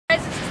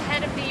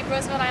head of the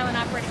Roosevelt Island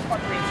Operating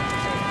Corporation.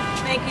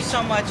 Thank you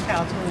so much,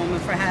 Councilwoman,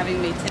 for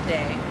having me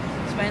today.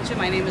 As mentioned,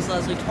 my name is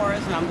Leslie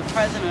Torres, and I'm the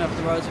president of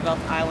the Roosevelt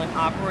Island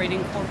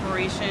Operating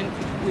Corporation.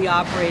 We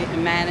operate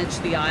and manage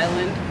the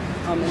island,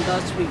 and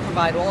thus we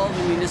provide all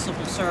the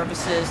municipal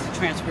services, the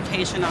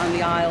transportation on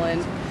the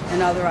island,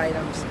 and other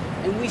items.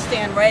 And we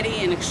stand ready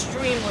and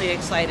extremely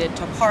excited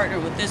to partner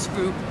with this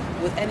group,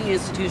 with any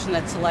institution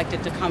that's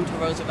selected to come to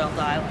Roosevelt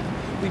Island.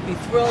 We'd be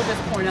thrilled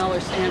if Cornell or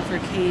Stanford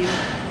came,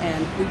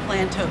 and we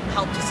plan to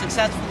help to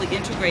successfully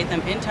integrate them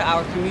into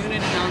our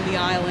community on the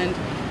island,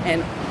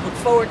 and look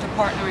forward to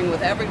partnering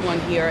with everyone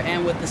here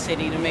and with the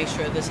city to make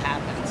sure this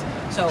happens.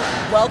 So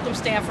welcome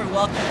Stanford,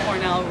 welcome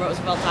Cornell.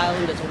 Roosevelt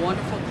Island is a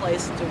wonderful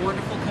place, it's a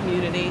wonderful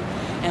community,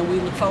 and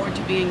we look forward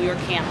to being your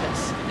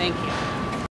campus. Thank you.